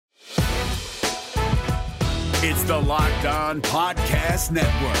It's the Locked On Podcast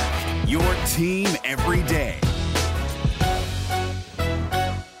Network, your team every day.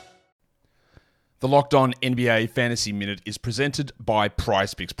 The Locked On NBA Fantasy Minute is presented by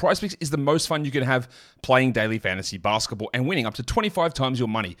PrizePicks. PrizePicks is the most fun you can have playing daily fantasy basketball and winning up to 25 times your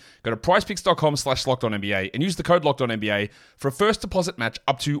money. Go to prizepicks.com/LockedOnNBA and use the code LockedOnNBA for a first deposit match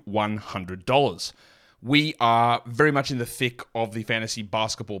up to $100. We are very much in the thick of the fantasy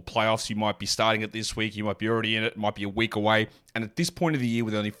basketball playoffs. You might be starting it this week. You might be already in it. It might be a week away. And at this point of the year,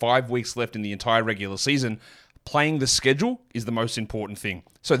 with only 5 weeks left in the entire regular season, playing the schedule is the most important thing.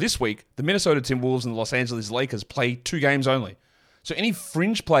 So this week, the Minnesota Timberwolves and the Los Angeles Lakers play 2 games only. So any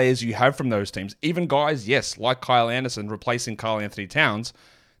fringe players you have from those teams, even guys, yes, like Kyle Anderson replacing Karl Anthony Towns,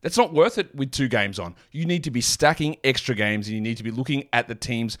 that's not worth it with 2 games on. You need to be stacking extra games, and you need to be looking at the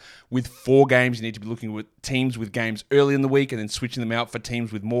teams with 4 games. You need to be looking at teams with games early in the week and then switching them out for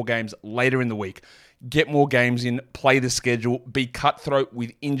teams with more games later in the week. Get more games in, play the schedule, be cutthroat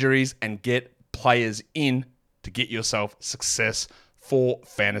with injuries, and get players in to get yourself success for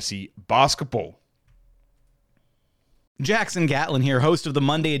fantasy basketball. Jackson Gatlin here, host of the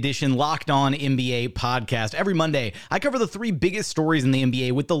Monday edition Locked On NBA podcast. Every Monday, I cover the 3 biggest stories in the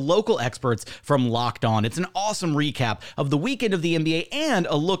NBA with the local experts from Locked On. It's an awesome recap of the weekend of the NBA and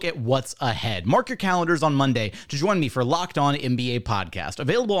a look at what's ahead. Mark your calendars on Monday to join me for Locked On NBA podcast,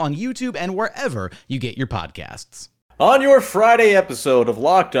 available on YouTube and wherever you get your podcasts. On your Friday episode of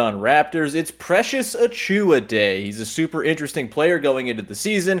Locked On Raptors, it's Precious Achiuwa Day. He's a super interesting player going into the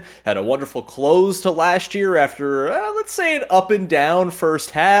season, had a wonderful close to last year after, let's say, an up and down first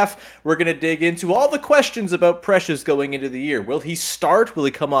half. We're going to dig into all the questions about Precious going into the year. Will he start? Will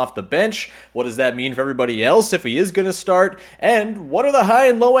he come off the bench? What does that mean for everybody else if he is going to start? And what are the high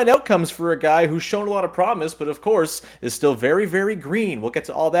and low end outcomes for a guy who's shown a lot of promise, but of course is still very, very green? We'll get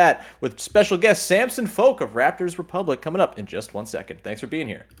to all that with special guest Samson Folk of Raptors Republic coming up in just 1 second. Thanks for being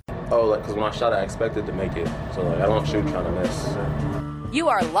here. Oh, because when I shot, I expected to make it. So I don't shoot trying to miss. You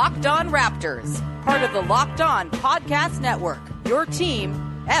are Locked On Raptors, part of the Locked On Podcast Network, your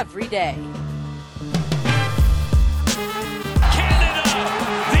team every day. Canada,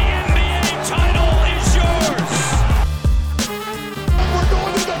 the NBA title is yours. We're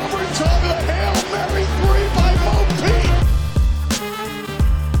going to overtime. A Hail Mary 3 by Mo Pete.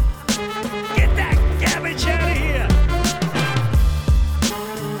 Get that garbage out of here.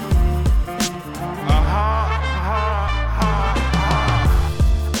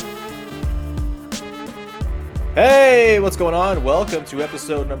 Hey, what's going on? Welcome to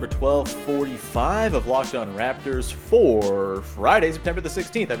episode number 1245 of Locked On Raptors for Friday, September the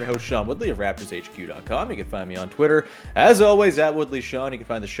 16th. I'm your host, Sean Woodley of RaptorsHQ.com. You can find me on Twitter, as always, at WoodleySean. You can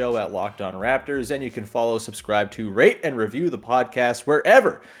find the show at Locked On Raptors, and you can follow, subscribe to, rate, and review the podcast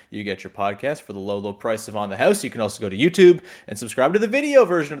wherever you get your podcast for the low, low price of On the House. You can also go to YouTube and subscribe to the video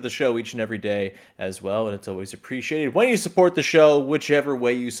version of the show each and every day as well, and it's always appreciated when you support the show, whichever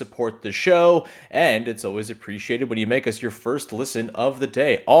way you support the show, and it's always appreciated when you make us your first listen of the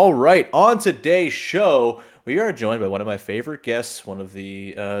day. All right, on today's show, we are joined by one of my favorite guests, one of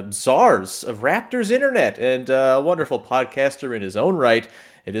the czars of Raptors Internet, and a wonderful podcaster in his own right.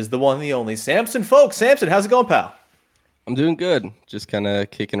 It is the one and the only Samson Folk. Samson, how's it going, pal? I'm doing good. Just kind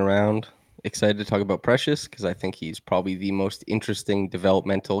of kicking around. Excited to talk about Precious because I think he's probably the most interesting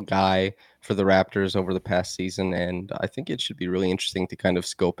developmental guy for the Raptors over the past season. And I think it should be really interesting to kind of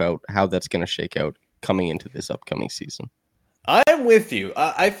scope out how that's going to shake out coming into this upcoming season. I'm with you.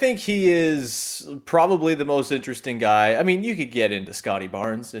 I think he is probably the most interesting guy. I mean, you could get into Scotty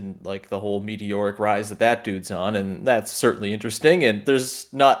Barnes and like the whole meteoric rise that dude's on, and that's certainly interesting. And there's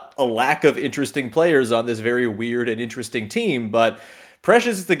not a lack of interesting players on this very weird and interesting team, but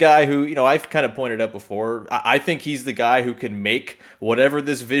Precious is the guy who, you know, I've kind of pointed out before. I think he's the guy who can make whatever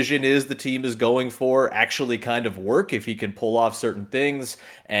this vision is the team is going for actually kind of work if he can pull off certain things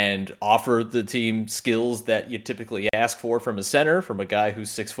and offer the team skills that you typically ask for from a center, from a guy who's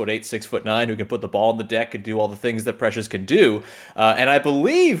 6'8", 6'9", who can put the ball on the deck and do all the things that Precious can do. And I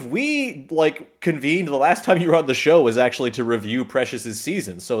believe we convened the last time you were on the show was actually to review Precious's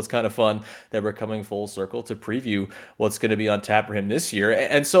season. So it's kind of fun that we're coming full circle to preview what's going to be on tap for him this year.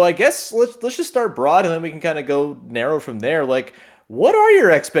 And so I guess let's just start broad and then we can kind of go narrow from there. Like, what are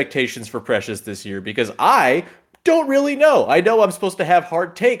your expectations for Precious this year? Because I don't really know. I know I'm supposed to have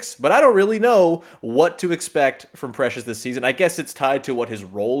hard takes, but I don't really know what to expect from Precious this season. I guess it's tied to what his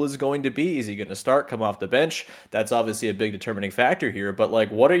role is going to be. Is he going to start, come off the bench? That's obviously a big determining factor here. But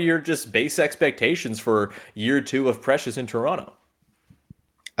like, what are your just base expectations for year 2 of Precious in Toronto?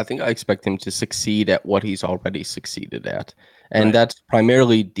 I think I expect him to succeed at what he's already succeeded at. And that's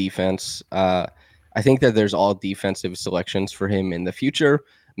primarily defense. I think that there's all defensive selections for him in the future.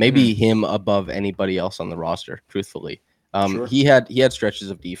 Maybe him above anybody else on the roster, truthfully. Sure. He had stretches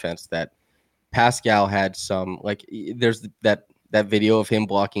of defense that Pascal had some, like there's that video of him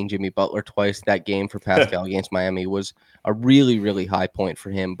blocking Jimmy Butler twice. That game for Pascal against Miami was a really, really high point for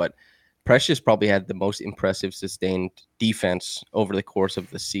him. But Precious probably had the most impressive sustained defense over the course of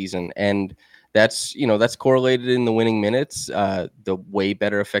the season. And that's correlated in the winning minutes, the way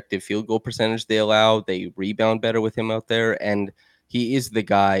better effective field goal percentage they allow. They rebound better with him out there. And he is the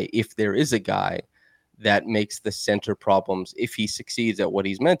guy, if there is a guy, that makes the center problems, if he succeeds at what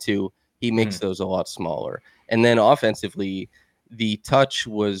he's meant to, he makes those a lot smaller. And then offensively, the touch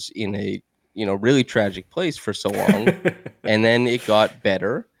was in a really tragic place for so long. And then it got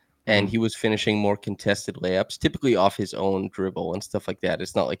better. And he was finishing more contested layups, typically off his own dribble and stuff like that.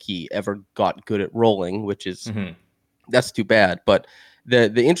 It's not like he ever got good at rolling, which is that's too bad. But the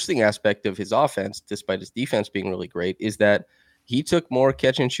interesting aspect of his offense, despite his defense being really great, is that he took more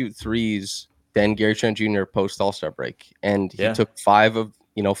catch and shoot threes than Gary Trent Jr. post All-Star break, and he took 5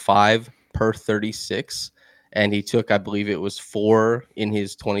 per 36. And he took, I believe it was 4 in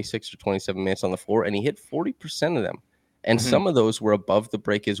his 26 or 27 minutes on the floor, and he hit 40% of them. And some of those were above the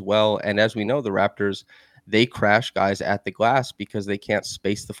break as well. And as we know, the Raptors, they crash guys at the glass because they can't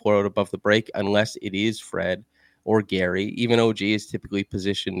space the floor out above the break unless it is Fred or Gary. Even OG is typically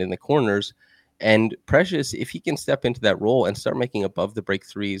positioned in the corners. And Precious, if he can step into that role and start making above the break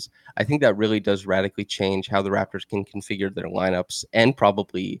threes, I think that really does radically change how the Raptors can configure their lineups and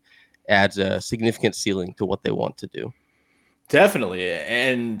probably adds a significant ceiling to what they want to do. Definitely.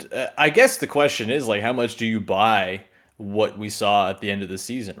 And I guess the question is, like, how much do you buy what we saw at the end of the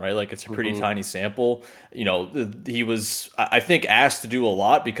season, right? Like, it's a pretty tiny sample. He was, I think, asked to do a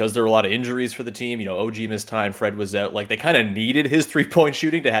lot because there were a lot of injuries for the team. OG missed time, Fred was out. Like, they kind of needed his 3-point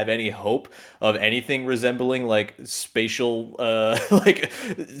shooting to have any hope of anything resembling like spatial like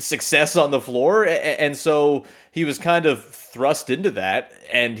success on the floor. And so he was kind of thrust into that,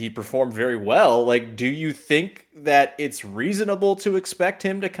 and he performed very well. Like, do you think that it's reasonable to expect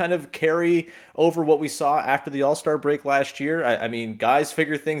him to kind of carry over what we saw after the All-Star break last year? I mean, guys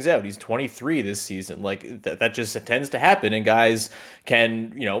figure things out. He's 23 this season. Like, that just tends to happen, and guys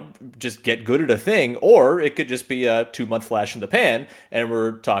can, just get good at a thing, or it could just be a 2-month flash in the pan, and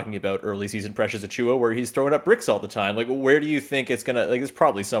we're talking about early season Precious Achiuwa where he's throwing up bricks all the time. Like, where do you think it's gonna, like, it's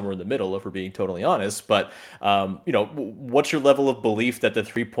probably somewhere in the middle if we're being totally honest, but what's your level of belief that the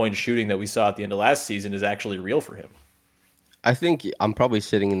 3-point shooting that we saw at the end of last season is actually real for him? I think I'm probably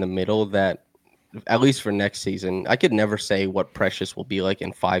sitting in the middle, that at least for next season, I could never say what Precious will be like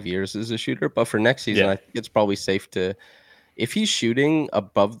in 5 years as a shooter, but for next season, I think it's probably safe to, if he's shooting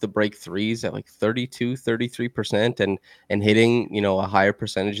above the break threes at like 33% and hitting, a higher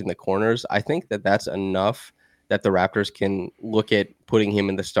percentage in the corners, I think that that's enough that the Raptors can look at putting him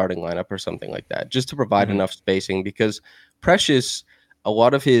in the starting lineup or something like that, just to provide enough spacing, because Precious, a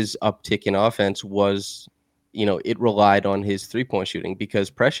lot of his uptick in offense was, it relied on his 3-point shooting, because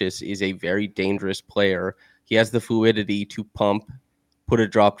Precious is a very dangerous player. He has the fluidity to pump, put a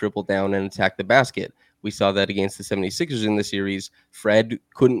drop dribble down, and attack the basket. We saw that against the 76ers in the series. Fred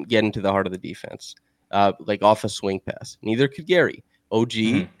couldn't get into the heart of the defense, like off a swing pass. Neither could Gary. OG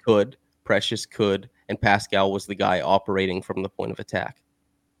could, Precious could, and Pascal was the guy operating from the point of attack.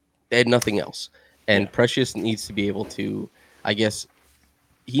 They had nothing else. And Precious needs to be able to, I guess,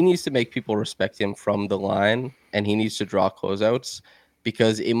 he needs to make people respect him from the line, and he needs to draw closeouts,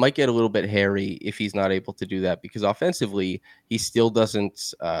 because it might get a little bit hairy if he's not able to do that, because offensively, he still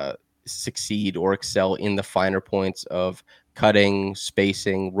doesn't succeed or excel in the finer points of cutting,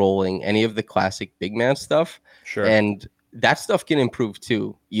 spacing, rolling, any of the classic big man stuff. Sure. And that stuff can improve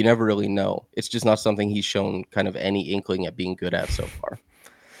too. You never really know. It's just not something he's shown kind of any inkling at being good at so far.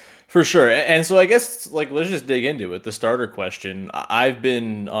 For sure. And so I guess, like, let's just dig into it. The starter question. I've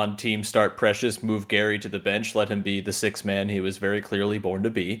been on team start Precious, move Gary to the bench, let him be the 6th man he was very clearly born to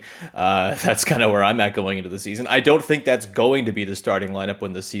be. That's kind of where I'm at going into the season. I don't think that's going to be the starting lineup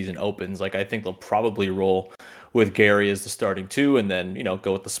when the season opens. Like, I think they'll probably roll with Gary as the starting 2, and then,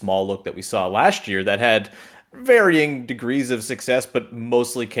 go with the small look that we saw last year that had varying degrees of success, but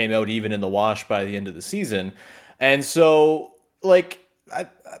mostly came out even in the wash by the end of the season. And so, like,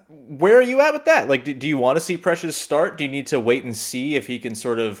 where are you at with that? Like, do you want to see Precious start? Do you need to wait and see if he can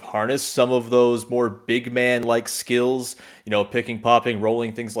sort of harness some of those more big man like skills, picking, popping,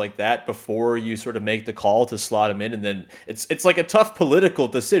 rolling, things like that, before you sort of make the call to slot him in? And then it's like a tough political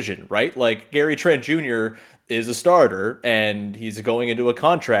decision, right? Like, Gary Trent Jr. is a starter and he's going into a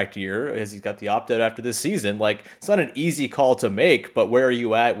contract year as he's got the opt-out after this season. Like, it's not an easy call to make, but where are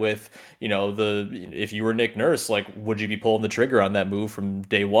you at with, if you were Nick Nurse, like, would you be pulling the trigger on that move from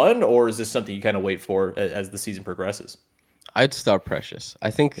day one, or is this something you kind of wait for as the season progresses? I'd start Precious. I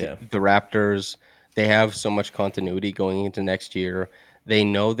think the Raptors, they have so much continuity going into next year. They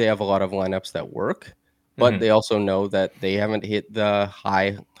know they have a lot of lineups that work, but they also know that they haven't hit the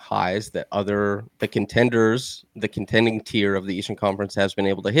highs that the contending tier of the Eastern Conference has been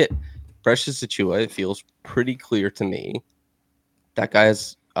able to hit. Precious Achiuwa, it feels pretty clear to me that guy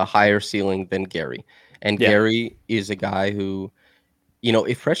has a higher ceiling than Gary. And Gary is a guy who,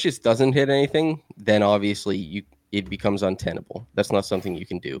 if Precious doesn't hit anything, then obviously it becomes untenable. That's not something you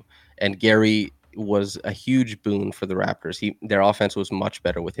can do. And Gary was a huge boon for the Raptors. Their offense was much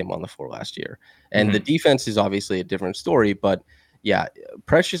better with him on the floor last year. And the defense is obviously a different story, but yeah,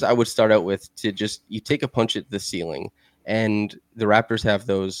 Precious I would start out with to just, you take a punch at the ceiling, and the Raptors have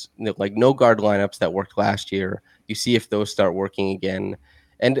those like no guard lineups that worked last year. You see if those start working again.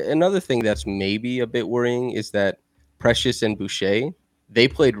 And another thing that's maybe a bit worrying is that Precious and Boucher, they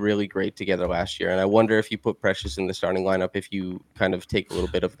played really great together last year. And I wonder if you put Precious in the starting lineup, if you kind of take a little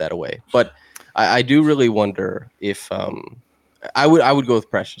bit of that away. But I do really wonder if I would go with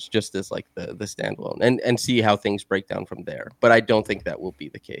Precious just as like the standalone and see how things break down from there. But I don't think that will be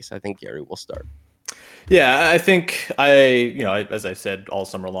the case. I think Gary will start. Yeah, I think as I said all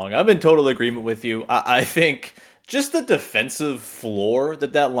summer long, I'm in total agreement with you. I think just the defensive floor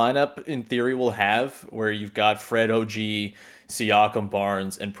that lineup in theory will have, where you've got Fred, OG, Siakam,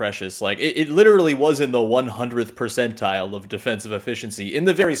 Barnes, and Precious, like it literally was in the 100th percentile of defensive efficiency in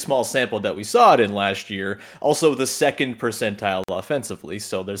the very small sample that we saw it in last year. Also the second percentile offensively,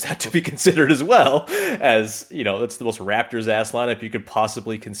 so there's that to be considered as well, as that's the most Raptors ass lineup you could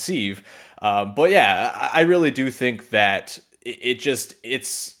possibly conceive. But yeah, I really do think that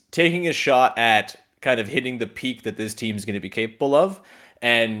it's taking a shot at kind of hitting the peak that this team is going to be capable of.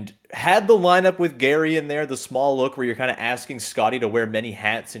 And had the lineup with Gary in there, the small look where you're kind of asking Scotty to wear many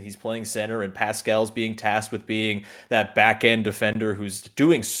hats and he's playing center, and Pascal's being tasked with being that back end defender who's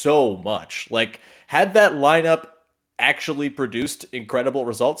doing so much. Like, had that lineup actually produced incredible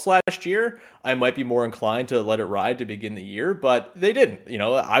results last year, I might be more inclined to let it ride to begin the year, but they didn't.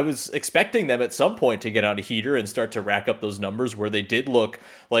 I was expecting them at some point to get on a heater and start to rack up those numbers where they did look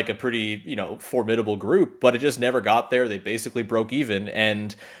like a pretty, formidable group, but it just never got there. They basically broke even,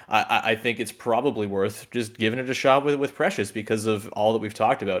 and I think it's probably worth just giving it a shot with Precious because of all that we've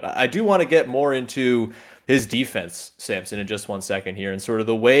talked about. I do want to get more into his defense, Samson, in just 1 second here, and sort of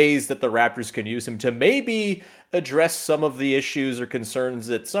the ways that the Raptors can use him to maybe address some of the issues or concerns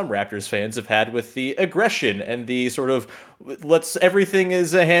that some Raptors fans have had with the aggression and the sort of everything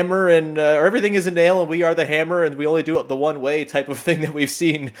is a hammer and or everything is a nail and we are the hammer and we only do it the one way type of thing that we've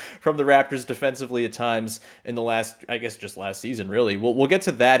seen from the Raptors defensively at times in the last season, really. We'll get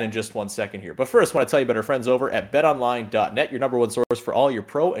to that in just 1 second here. But first, I want to tell you about our friends over at betonline.net, your number one source for all your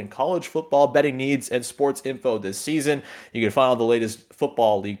pro and college football betting needs and sports info this season. You can find all the latest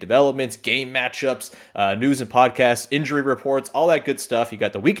football league developments, game matchups, news and podcasts, injury reports, all that good stuff. You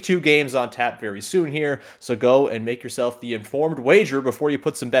got the week 2 games on tap very soon here, so go and make yourself the informed wager before you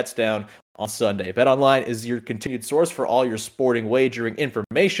put some bets down on Sunday. BetOnline is your continued source for all your sporting wagering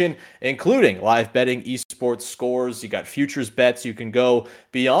information, including live betting, esports scores. You got futures bets. You can go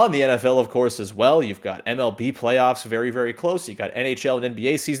beyond the NFL, of course, as well. You've got MLB playoffs very, very close. You got NHL and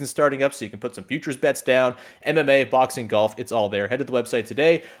NBA season starting up, so you can put some futures bets down. MMA, boxing, golf, it's all there. Head to the website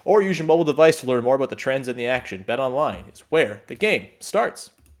today or use your mobile device to learn more about the trends in the action. BetOnline is where the game starts.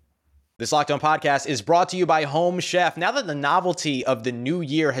 This Locked On podcast is brought to you by Home Chef. Now that the novelty of the new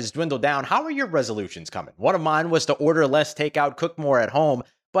year has dwindled down, how are your resolutions coming? One of mine was to order less takeout, cook more at home,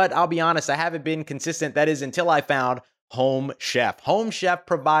 but I'll be honest, I haven't been consistent. That is until I found Home Chef. Home Chef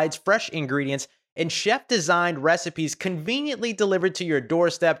provides fresh ingredients and chef-designed recipes conveniently delivered to your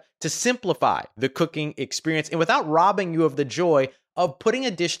doorstep to simplify the cooking experience and without robbing you of the joy of putting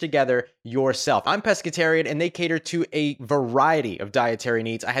a dish together yourself. I'm pescatarian and they cater to a variety of dietary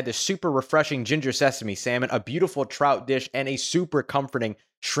needs. I had this super refreshing ginger sesame salmon, a beautiful trout dish, and a super comforting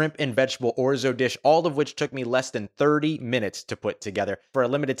shrimp and vegetable orzo dish, all of which took me less than 30 minutes to put together. For a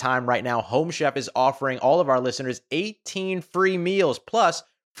limited time right now, Home Chef is offering all of our listeners 18 free meals plus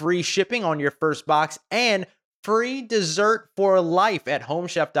free shipping on your first box and free dessert for life at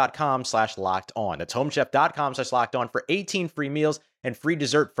homechef.com/lockedon. That's homechef.com/lockedon for 18 free meals and free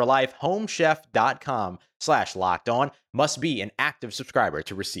dessert for life. Homechef.com/lockedon. Must be an active subscriber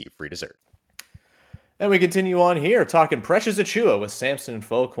to receive free dessert. And we continue on here talking Precious Achiuwa with Samson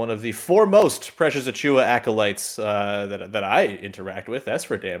Folk, one of the foremost Precious Achiuwa acolytes that I interact with. That's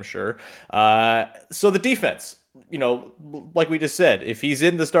for damn sure. So the defense, like we just said, if he's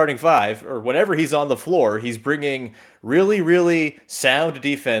in the starting five or whenever he's on the floor, he's bringing really, really sound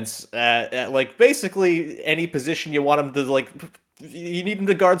defense at like basically any position you want him to like. You need him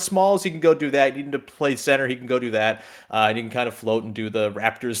to guard smalls, he can go do that. You need him to play center, he can go do that. And he can kind of float and do the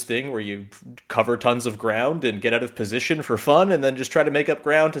Raptors thing where you cover tons of ground and get out of position for fun and then just try to make up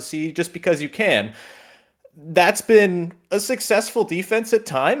ground to see just because you can. That's been a successful defense at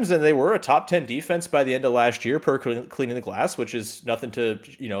times, and they were a top 10 defense by the end of last year per cleaning the glass, which is nothing to,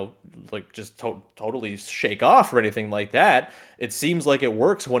 just totally shake off or anything like that. It seems like it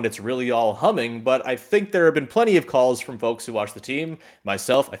works when it's really all humming, but I think there have been plenty of calls from folks who watch the team,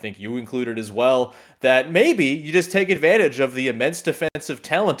 myself, I think you included as well, that maybe you just take advantage of the immense defensive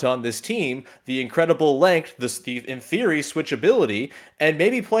talent on this team, the incredible length, the in theory switchability, and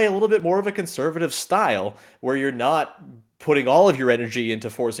maybe play a little bit more of a conservative style where you're not putting all of your energy into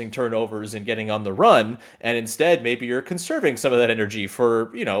forcing turnovers and getting on the run, and instead maybe you're conserving some of that energy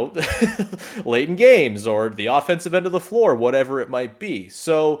for, late in games or the offensive end of the floor, whatever it might be.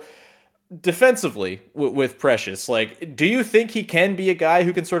 So defensively with Precious, like, do you think he can be a guy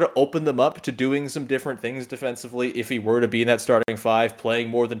who can sort of open them up to doing some different things defensively if he were to be in that starting five, playing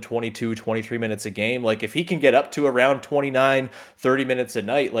more than 22, 23 minutes a game? Like, if he can get up to around 29, 30 minutes a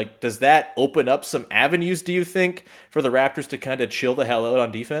night, like, does that open up some avenues, do you think, for the Raptors to kind of chill the hell out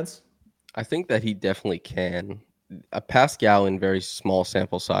on defense? I think that he definitely can. Pascal, in very small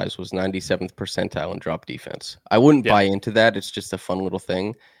sample size, was 97th percentile in drop defense. I wouldn't buy into that. It's just a fun little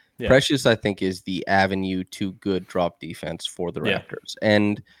thing. Yeah. Precious, I think, is the avenue to good drop defense for the Raptors.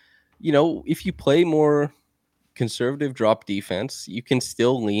 And, if you play more conservative drop defense, you can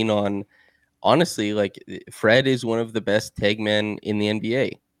still lean on, honestly, like Fred is one of the best tag men in the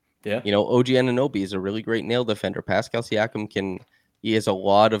NBA. Yeah. OG Anunoby is a really great nail defender. Pascal Siakam he has a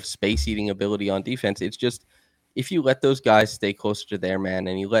lot of space eating ability on defense. It's just, if you let those guys stay closer to their man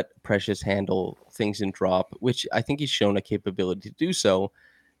and you let Precious handle things in drop, which I think he's shown a capability to do so,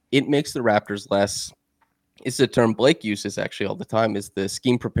 it makes the Raptors less. It's a term Blake uses actually all the time, is the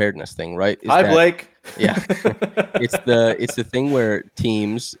scheme preparedness thing, right? Hi, Blake. Yeah. It's the thing where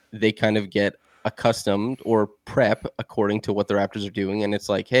teams, they kind of get accustomed or prep according to what the Raptors are doing. And it's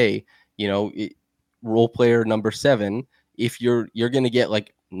like, hey, role player number 7, if you're going to get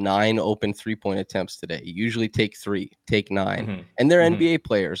like 9 open 3-point attempts today, usually take 3, take 9. Mm-hmm. And they're NBA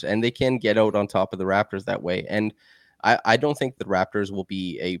players, and they can get out on top of the Raptors that way. And I don't think the Raptors will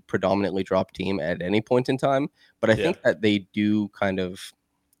be a predominantly drop team at any point in time, but I think that they do kind of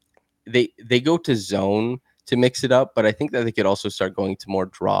they go to zone to mix it up, but I think that they could also start going to more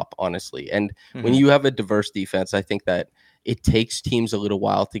drop, honestly. And when you have a diverse defense, I think that it takes teams a little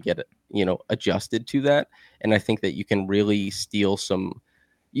while to get adjusted to that, and I think that you can really steal some.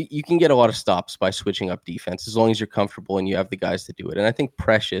 You can get a lot of stops by switching up defense as long as you're comfortable and you have the guys to do it. And I think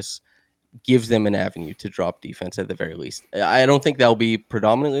Precious gives them an avenue to drop defense at the very least. I don't think that'll be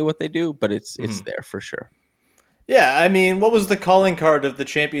predominantly what they do, but it's there for sure. Yeah, I mean, what was the calling card of the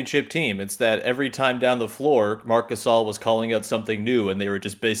championship team? It's that every time down the floor, Marc Gasol was calling out something new, and they were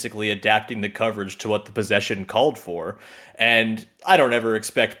just basically adapting the coverage to what the possession called for. And I don't ever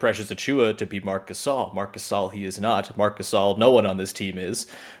expect Precious Achiuwa to be Marc Gasol. Marc Gasol, he is not. Marc Gasol, no one on this team is.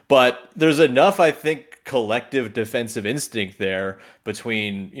 But there's enough, I think, collective defensive instinct there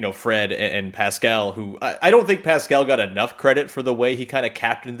between, Fred and Pascal, who I don't think Pascal got enough credit for the way he kind of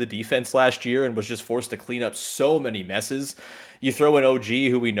captained the defense last year and was just forced to clean up so many messes. You throw in OG,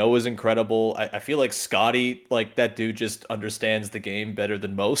 who we know is incredible. I feel like Scotty, like, that dude just understands the game better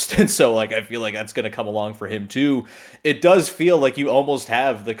than most. And so, like, I feel like that's going to come along for him too. It does feel like you almost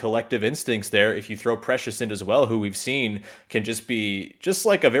have the collective instincts there. If you throw Precious in as well, who we've seen can just be just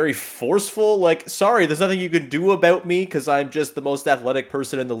like a very forceful, like, sorry, there's nothing you can do about me because I'm just the most athletic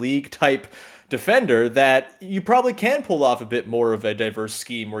person in the league type defender, that you probably can pull off a bit more of a diverse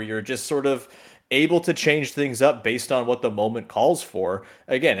scheme where you're just sort of able to change things up based on what the moment calls for.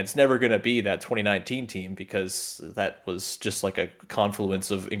 Again, it's never going to be that 2019 team because that was just like a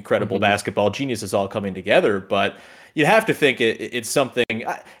confluence of incredible basketball geniuses all coming together. But you have to think it's something.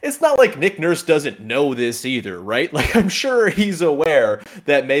 It's not like Nick Nurse doesn't know this either, right? Like, I'm sure he's aware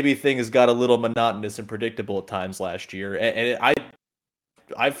that maybe things got a little monotonous and predictable at times last year. And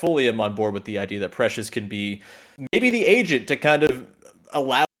I fully am on board with the idea that Precious can be maybe the agent to kind of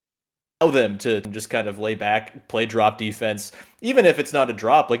allow them to just kind of lay back, play drop defense, even if it's not a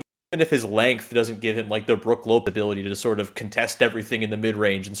drop. Like, if his length doesn't give him like the Brook Lopez ability to sort of contest everything in the mid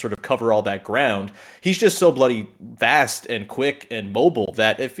range and sort of cover all that ground, he's just so bloody fast and quick and mobile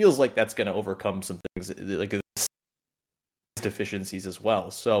that it feels like that's going to overcome some things like deficiencies as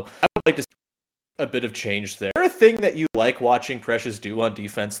well. So I would like to see a bit of change there. Is there a thing that you like watching Precious do on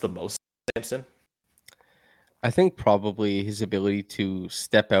defense the most, Samson? I think probably his ability to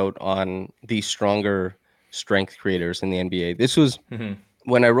step out on the stronger strength creators in the NBA. This was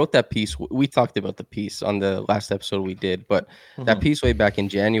when I wrote that piece. We talked about the piece on the last episode we did, but that piece way back in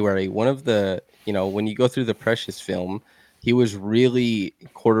January, one of the, when you go through the Precious film, he was really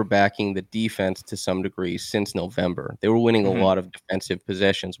quarterbacking the defense to some degree since November. They were winning a lot of defensive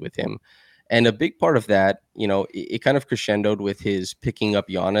possessions with him. And a big part of that, it kind of crescendoed with his picking up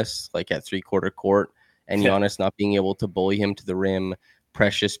Giannis like at 3/4 court, and Giannis not being able to bully him to the rim,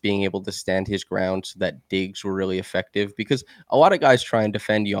 Precious being able to stand his ground so that digs were really effective. Because a lot of guys try and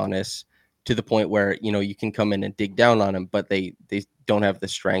defend Giannis to the point where, you can come in and dig down on him, but they don't have the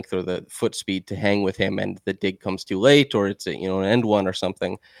strength or the foot speed to hang with him, and the dig comes too late, or it's an end one or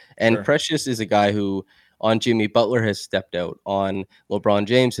something. And Precious is a guy who on Jimmy Butler has stepped out, on LeBron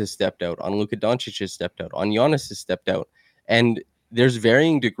James has stepped out, on Luka Doncic has stepped out, on Giannis has stepped out. And there's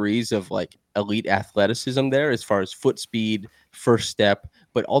varying degrees of like elite athleticism there as far as foot speed, first step,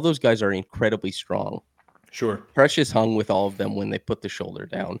 but all those guys are incredibly strong. Sure. Precious hung with all of them when they put the shoulder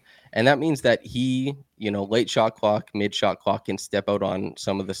down. And that means that he, late shot clock, mid shot clock can step out on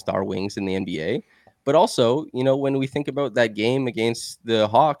some of the star wings in the NBA. But also, when we think about that game against the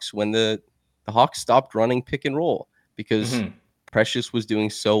Hawks, when the Hawks stopped running pick and roll because Precious was doing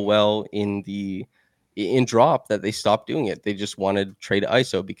so well in drop that they stopped doing it. They just wanted Trey to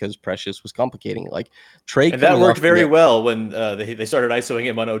ISO because Precious was complicating it. Like Trey, and that worked very well when they started ISOing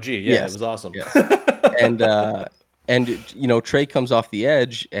him on OG. Yeah, it was awesome. Yes. and Trey comes off the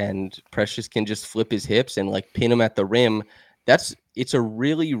edge, and Precious can just flip his hips and like pin him at the rim. It's a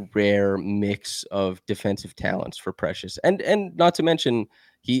really rare mix of defensive talents for Precious, and not to mention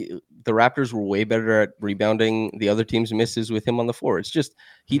the Raptors were way better at rebounding the other team's misses with him on the floor. It's just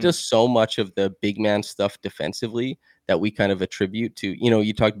he does so much of the big man stuff defensively that we kind of attribute to,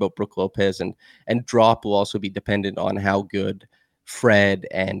 you talked about Brook Lopez, and drop will also be dependent on how good Fred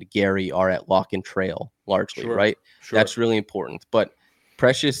and Gary are at lock and trail largely, right? Sure. That's really important. But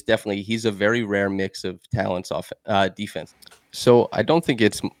Precious, definitely, he's a very rare mix of talents off defense. So I don't think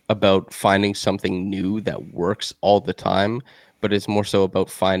it's about finding something new that works all the time, but it's more so about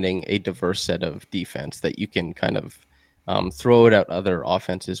finding a diverse set of defense that you can kind of throw it at other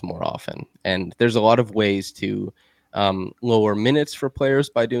offenses more often. And there's a lot of ways to lower minutes for players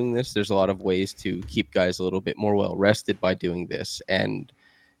by doing this. There's a lot of ways to keep guys a little bit more well rested by doing this. And,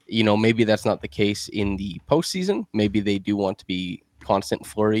 maybe that's not the case in the postseason. Maybe they do want to be constant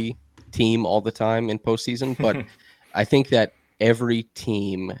flurry team all the time in postseason. But I think that every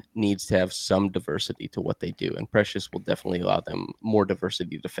team needs to have some diversity to what they do. And Precious will definitely allow them more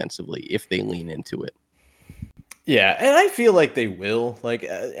diversity defensively if they lean into it. Yeah, and I feel like they will.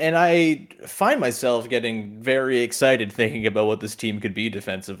 And I find myself getting very excited thinking about what this team could be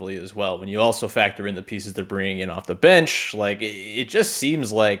defensively as well. When you also factor in the pieces they're bringing in off the bench, it just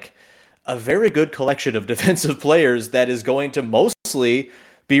seems like a very good collection of defensive players that is going to mostly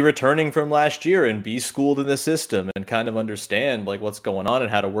be returning from last year and be schooled in the system and kind of understand what's going on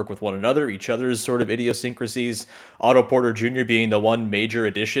and how to work with one another, each other's sort of idiosyncrasies. Otto Porter Jr. being the one major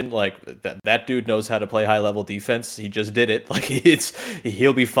addition, that dude knows how to play high level defense. He just did it.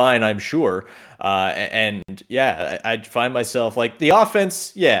 He'll be fine, I'm sure. I find myself the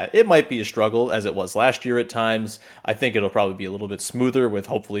offense, it might be a struggle as it was last year at times. I think it'll probably be a little bit smoother with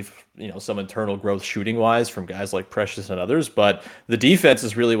hopefully, some internal growth shooting wise from guys like Precious and others. But the defense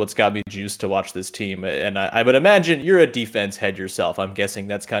is really what's got me juiced to watch this team. And I would imagine you're a defense head yourself. I'm guessing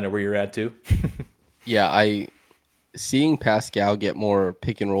that's kind of where you're at too. Yeah, seeing Pascal get more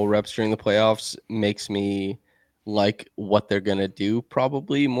pick and roll reps during the playoffs makes me like what they're going to do,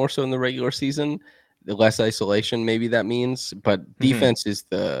 probably more so in the regular season. The less isolation, maybe that means, but defense is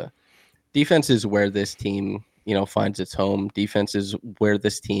where this team, finds its home. Defense is where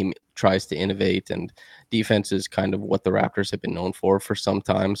this team tries to innovate, and defense is kind of what the Raptors have been known for some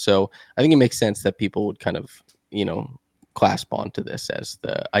time. So I think it makes sense that people would kind of, clasp onto this as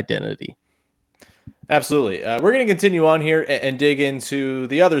the identity. Absolutely. We're going to continue on here and dig into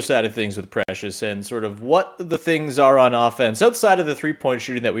the other side of things with Precious and sort of what the things are on offense outside of the three-point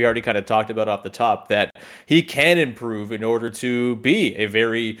shooting that we already kind of talked about off the top that he can improve in order to be a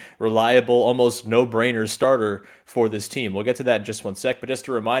very reliable, almost no-brainer starter for this team. We'll get to that in just one sec, but just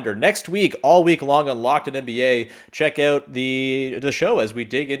a reminder, next week, all week long on Locked On NBA, check out the show as we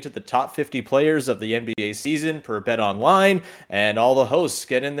dig into the top 50 players of the NBA season per Bet Online, and all the hosts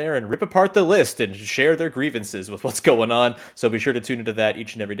get in there and rip apart the list and share their grievances with what's going on. So be sure to tune into that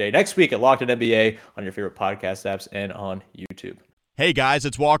each and every day next week at Locked On NBA on your favorite podcast apps and on YouTube. Hey guys,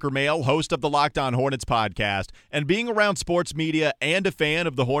 it's Walker Mail, host of the Locked On Hornets podcast, and being around sports media and a fan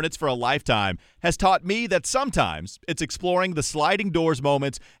of the Hornets for a lifetime has taught me that sometimes it's exploring the sliding doors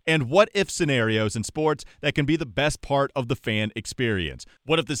moments and what-if scenarios in sports that can be the best part of the fan experience.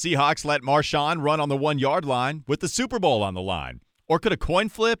 What if the Seahawks let Marshawn run on the 1-yard line with the Super Bowl on the line? Or could a coin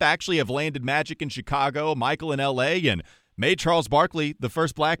flip actually have landed Magic in Chicago, Michael in L.A., and made Charles Barkley the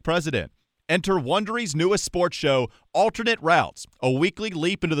first black president? Enter Wondery's newest sports show, Alternate Routes, a weekly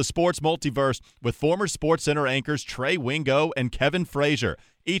leap into the sports multiverse with former SportsCenter anchors Trey Wingo and Kevin Frazier.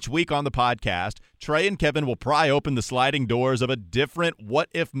 Each week on the podcast, Trey and Kevin will pry open the sliding doors of a different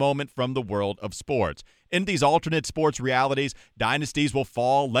what-if moment from the world of sports. In these alternate sports realities, dynasties will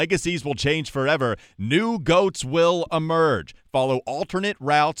fall, legacies will change forever, new GOATs will emerge. Follow Alternate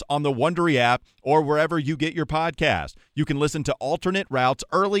Routes on the Wondery app or wherever you get your podcast. You can listen to Alternate Routes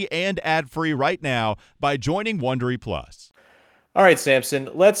early and ad-free right now by joining Wondery Plus. All right, Samson,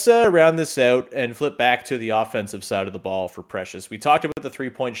 let's round this out and flip back to the offensive side of the ball for Precious. We talked about the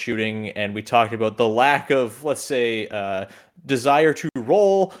three-point shooting, and we talked about the lack of, let's say, desire to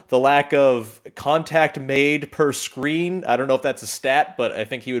roll, the lack of contact made per screen. I don't know if that's a stat, but I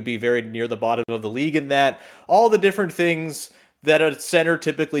think he would be very near the bottom of the league in that. All the different things that a center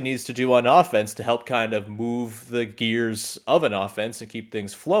typically needs to do on offense to help kind of move the gears of an offense and keep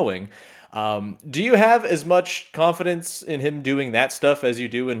things flowing. Do you have as much confidence in him doing that stuff as you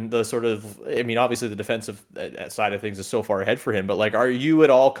do in the sort of, I mean, obviously the defensive side of things is so far ahead for him, but like, are you at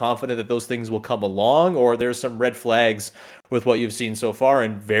all confident that those things will come along, or there's some red flags with what you've seen so far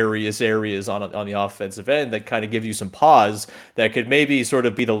in various areas on the offensive end that kind of give you some pause that could maybe sort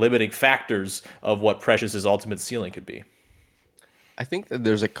of be the limiting factors of what Precious's ultimate ceiling could be? I think that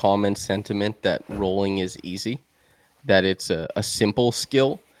there's a common sentiment that rolling is easy, that it's a simple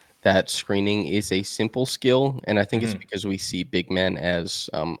skill, that screening is a simple skill, and I think it's because we see big men as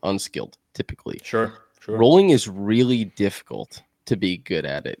unskilled typically. Sure. Rolling is really difficult to be good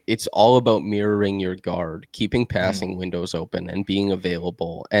at it. It's all about mirroring your guard, keeping passing windows open, and being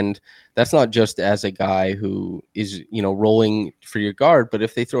available. And that's not just as a guy who is, rolling for your guard, but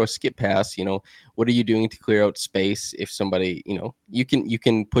if they throw a skip pass, what are you doing to clear out space? If somebody, you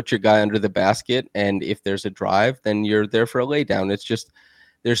can put your guy under the basket, and if there's a drive, then you're there for a laydown. It's just,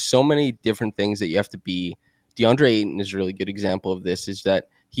 there's so many different things that you have to be. DeAndre Ayton is a really good example of this, is that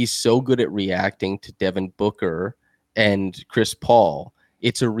he's so good at reacting to Devin Booker and Chris Paul.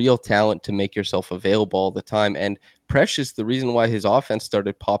 It's a real talent to make yourself available all the time. And Precious, the reason why his offense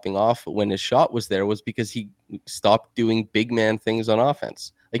started popping off when his shot was there was because he stopped doing big man things on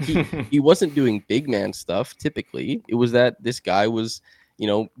offense. Like he wasn't doing big man stuff typically. It was that this guy was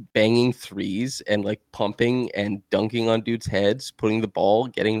banging threes and like pumping and dunking on dudes' heads, putting the ball,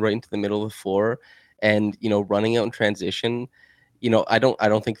 getting right into the middle of the floor, and running out in transition. I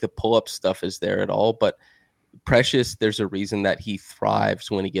don't think the pull-up stuff is there at all, but Precious, there's a reason that he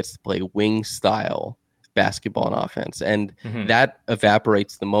thrives when he gets to play wing style basketball on offense, and that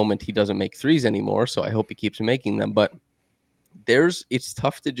evaporates the moment he doesn't make threes anymore. So I hope he keeps making them, but it's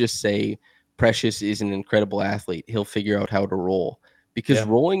tough to just say Precious is an incredible athlete. He'll figure out how to roll. Because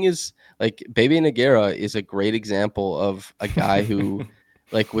rolling is like Bebe Nogueira is a great example of a guy who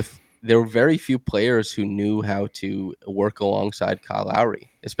there were very few players who knew how to work alongside Kyle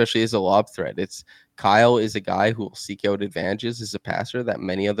Lowry, especially as a lob threat. Kyle is a guy who will seek out advantages as a passer that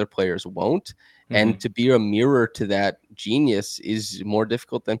many other players won't. And to be a mirror to that genius is more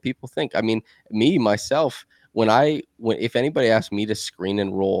difficult than people think. I mean, myself, if anybody asked me to screen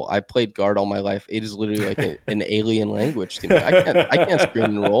and roll, I played guard all my life. It is literally like an alien language to me. I can't screen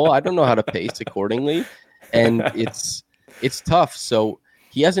and roll. I don't know how to pace accordingly, and it's tough. So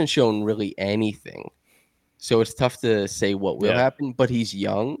he hasn't shown really anything. So it's tough to say what will happen. But he's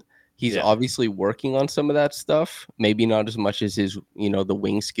young. He's obviously working on some of that stuff. Maybe not as much as his, the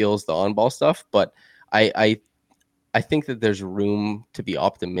wing skills, the on-ball stuff. But I think that there's room to be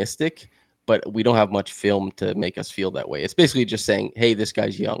optimistic. But we don't have much film to make us feel that way. It's basically just saying, hey, this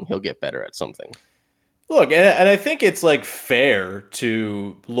guy's young. He'll get better at something. Look, and I think it's like fair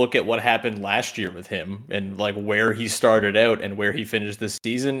to look at what happened last year with him and like where he started out and where he finished this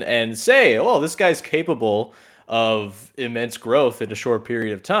season and say, oh, this guy's capable of immense growth in a short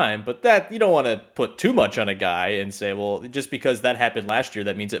period of time. But that you don't want to put too much on a guy and say, well, just because that happened last year,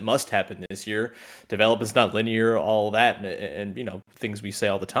 that means it must happen this year. Development's not linear, all that, and you know, things we say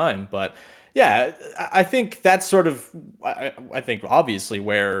all the time. But yeah, I think that's sort of, I think obviously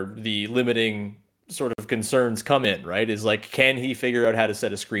where the limiting sort of concerns come in, right? Is like, can he figure out how to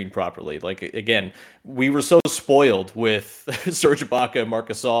set a screen properly? Like, again, we were so spoiled with Serge Ibaka and Marc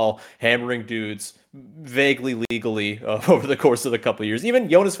Gasol hammering dudes vaguely legally over the course of a couple of years. Even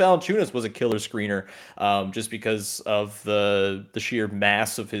Jonas Valanciunas was a killer screener, just because of the sheer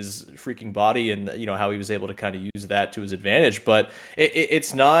mass of his freaking body and you know how he was able to kind of use that to his advantage. But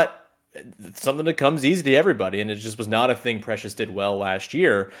it's not something that comes easy to everybody, and it just was not a thing Precious did well last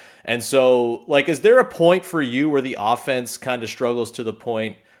year. And so, like, is there a point for you where the offense kind of struggles to the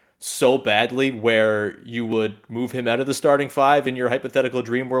point so badly where you would move him out of the starting five in your hypothetical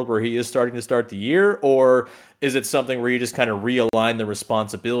dream world where he is starting to start the year? Or is it something where you just kind of realign the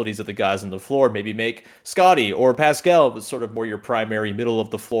responsibilities of the guys on the floor, maybe make Scotty or Pascal sort of more your primary middle of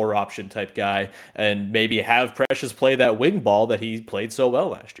the floor option type guy, and maybe have Precious play that wing ball that he played so well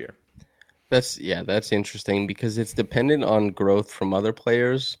last year? That's interesting because it's dependent on growth from other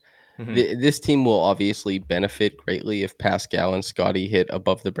players. Mm-hmm. This team will obviously benefit greatly if Pascal and Scotty hit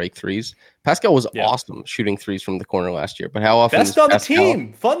above the break threes. Pascal was awesome shooting threes from the corner last year, but how often best on Pascal... the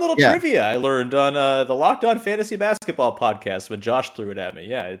team? Fun little trivia I learned on the Locked On Fantasy Basketball podcast when Josh threw it at me.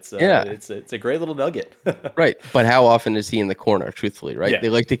 It's a great little nugget. Right, but how often is he in the corner? Truthfully, right? Yeah. They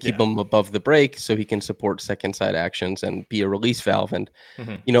like to keep him above the break so he can support second side actions and be a release valve. And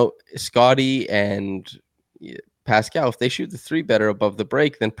you know, Scotty and Pascal, if they shoot the three better above the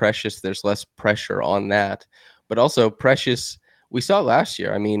break, then Precious, there's less pressure on that. But also Precious, we saw last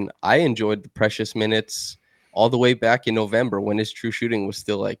year. I mean, I enjoyed the Precious minutes all the way back in November when his true shooting was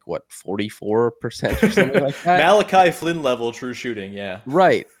still like, what, 44% or something like that? Malachi Flynn level true shooting, yeah.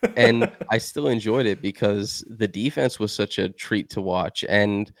 Right. And I still enjoyed it because the defense was such a treat to watch.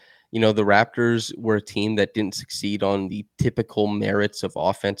 And you know, the Raptors were a team that didn't succeed on the typical merits of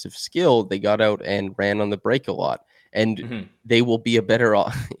offensive skill. They got out and ran on the break a lot. And they will be a better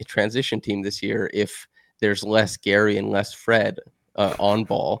transition team this year if there's less Gary and less Fred on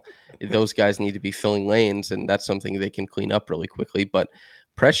ball. Those guys need to be filling lanes, and that's something they can clean up really quickly. But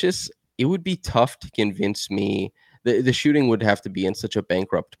Precious, it would be tough to convince me. The shooting would have to be in such a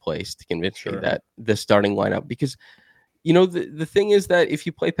bankrupt place to convince me that the starting lineup, because you know, the thing is that if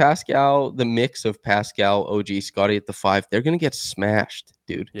you play Pascal, the mix of Pascal, OG, Scotty at the five, they're going to get smashed,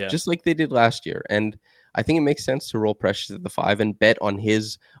 dude, just like they did last year. And I think it makes sense to roll Precious at the five and bet on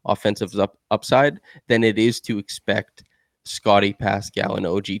his offensive upside than it is to expect Scotty, Pascal, and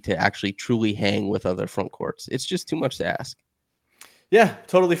OG to actually truly hang with other front courts. It's just too much to ask. Yeah,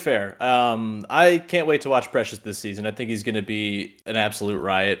 totally fair. I can't wait to watch Precious this season. I think he's going to be an absolute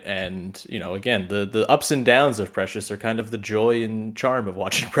riot. And, you know, again, the ups and downs of Precious are kind of the joy and charm of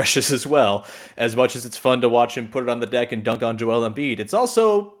watching Precious as well. As much as it's fun to watch him put it on the deck and dunk on Joel Embiid, it's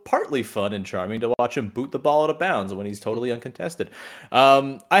also partly fun and charming to watch him boot the ball out of bounds when he's totally uncontested.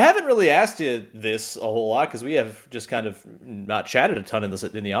 I haven't really asked you this a whole lot because we have just kind of not chatted a ton in the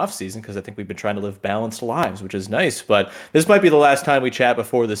offseason because I think we've been trying to live balanced lives, which is nice. But this might be the last time we chat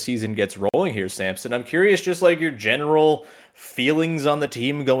before the season gets rolling here, Samson. I'm curious just like your general feelings on the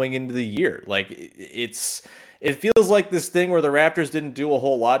team going into the year. Like it feels like this thing where the Raptors didn't do a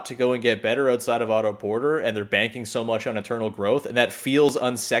whole lot to go and get better outside of Otto Porter, and they're banking so much on eternal growth, and that feels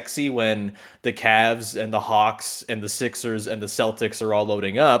unsexy when the Cavs and the Hawks and the Sixers and the Celtics are all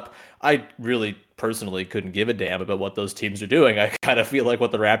loading up. I really personally couldn't give a damn about what those teams are doing. I kind of feel like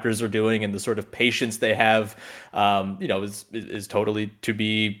what the Raptors are doing and the sort of patience they have, is totally to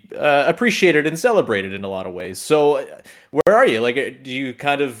be appreciated and celebrated in a lot of ways. So where are you? Like, do you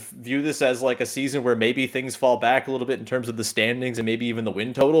kind of view this as like a season where maybe things fall back a little bit in terms of the standings and maybe even the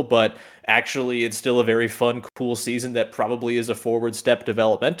win total, but actually it's still a very fun, cool season that probably is a forward step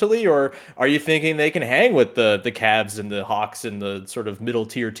developmentally? Or are you thinking they can hang with the Cavs and the Hawks and the sort of middle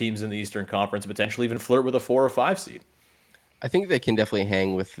tier teams in the Eastern Conference, potentially even flirt with a 4 or 5 seed? I think they can definitely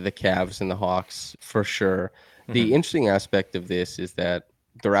hang with the Cavs and the Hawks for sure. The interesting aspect of this is that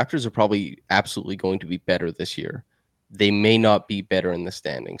the Raptors are probably absolutely going to be better this year. They may not be better in the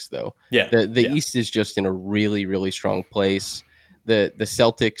standings, though. The East is just in a really, really strong place. The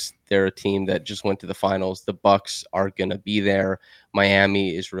Celtics, they're a team that just went to the finals. The Bucks are going to be there.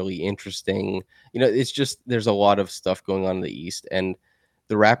 Miami is really interesting. You know, it's just there's a lot of stuff going on in the East, and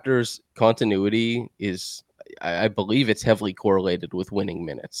the Raptors' continuity is, I believe it's heavily correlated with winning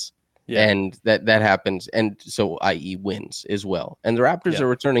minutes. Yeah. And that happens. And so, i.e. wins as well. And the Raptors are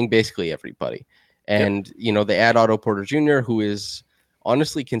returning basically everybody. And, they add Otto Porter Jr., who is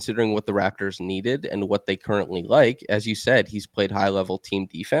honestly, considering what the Raptors needed and what they currently like. As you said, he's played high-level team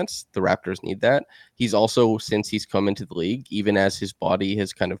defense. The Raptors need that. He's also, since he's come into the league, even as his body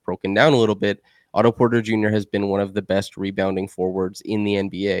has kind of broken down a little bit, Otto Porter Jr. has been one of the best rebounding forwards in the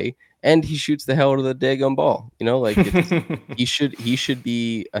NBA, and he shoots the hell out of the daggone ball. He should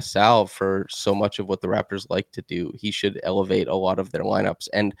be a salve for so much of what the Raptors like to do. He should elevate a lot of their lineups.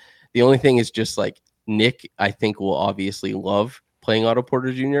 And the only thing is just Nick, I think, will obviously love playing Otto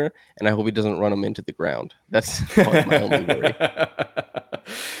Porter Jr., and I hope he doesn't run him into the ground. That's probably my only worry.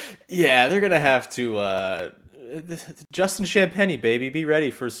 Yeah, they're going to have to Justin Champagny, baby. Be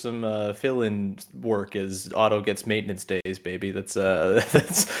ready for some fill-in work as Otto gets maintenance days, baby. That's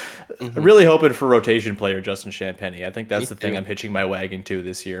I'm really hoping for rotation player Justin Champagny. I think that's the thing I'm hitching my wagon to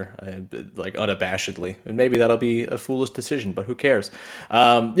this year, unabashedly. And maybe that'll be a foolish decision, but who cares?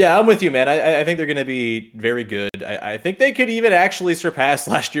 Yeah, I'm with you, man. I think they're going to be very good. I think they could even actually surpass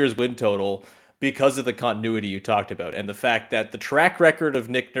last year's win total, because of the continuity you talked about and the fact that the track record of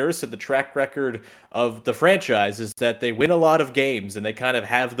Nick Nurse and the track record of the franchise is that they win a lot of games and they kind of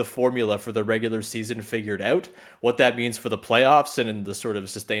have the formula for the regular season figured out. What that means for the playoffs and in the sort of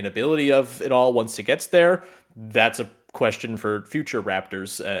sustainability of it all once it gets there, that's a question for future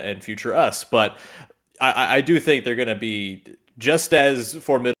Raptors and future us. But I do think they're going to be just as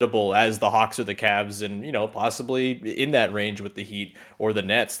formidable as the Hawks or the Cavs, and possibly in that range with the Heat or the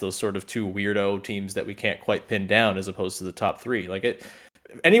Nets, those sort of two weirdo teams that we can't quite pin down, as opposed to the top three.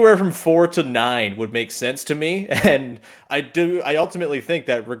 Anywhere from 4 to 9 would make sense to me, and I ultimately think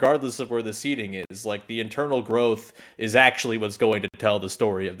that regardless of where the seeding is, the internal growth is actually what's going to tell the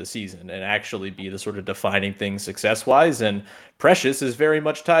story of the season and actually be the sort of defining thing success-wise, and Precious is very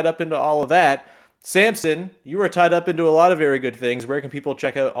much tied up into all of that. Samson, you are tied up into a lot of very good things. Where can people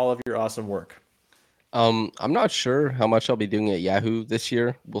check out all of your awesome work? I'm not sure how much I'll be doing at Yahoo this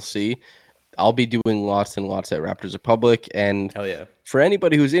year. We'll see. I'll be doing lots and lots at Raptors Republic. And hell yeah, for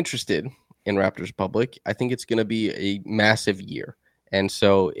anybody who's interested in Raptors Republic, I think it's going to be a massive year. And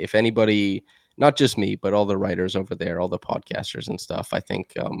so if anybody, not just me, but all the writers over there, all the podcasters and stuff, I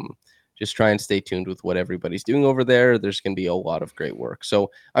think just try and stay tuned with what everybody's doing over there. There's going to be a lot of great work. So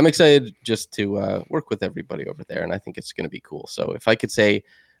I'm excited just to work with everybody over there, and I think it's going to be cool. So if I could say,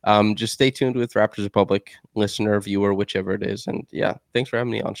 just stay tuned with Raptors Republic, listener, viewer, whichever it is. And yeah, thanks for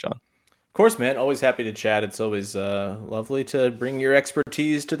having me on, Sean. Of course, man. Always happy to chat. It's always lovely to bring your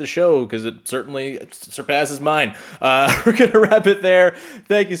expertise to the show, because it certainly surpasses mine. We're going to wrap it there.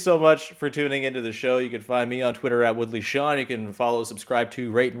 Thank you so much for tuning into the show. You can find me on Twitter at WoodleySean. You can follow, subscribe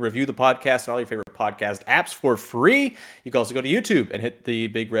to, rate, and review the podcast on all your favorite podcast apps for free. You can also go to YouTube and hit the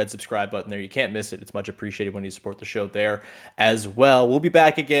big red subscribe button there. You can't miss it. It's much appreciated when you support the show there as well. We'll be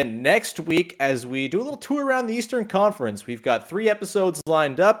back again next week as we do a little tour around the Eastern Conference. We've got 3 episodes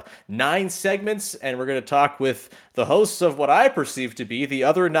lined up, 9 segments, and we're going to talk with the hosts of what I perceive to be the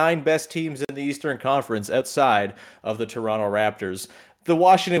other 9 best teams in the Eastern Conference outside of the Toronto Raptors. The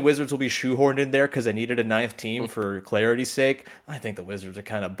Washington Wizards will be shoehorned in there because I needed a 9th team for clarity's sake. I think the Wizards are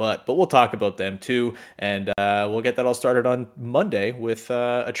kind of butt, but we'll talk about them too. And we'll get that all started on Monday with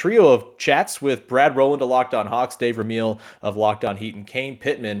a trio of chats with Brad Rowland of Locked On Hawks, Dave Ramil of Locked On Heat, and Kane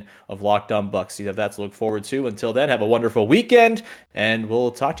Pittman of Locked On Bucks. You have that to look forward to. Until then, have a wonderful weekend, and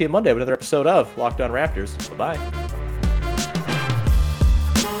we'll talk to you Monday with another episode of Locked On Raptors. Bye-bye.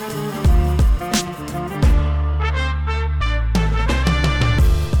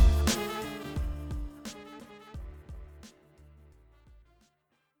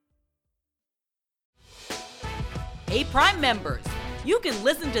 Hey, Prime members, you can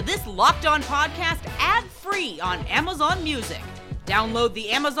listen to this Locked On podcast ad-free on Amazon Music. Download the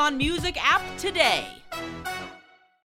Amazon Music app today.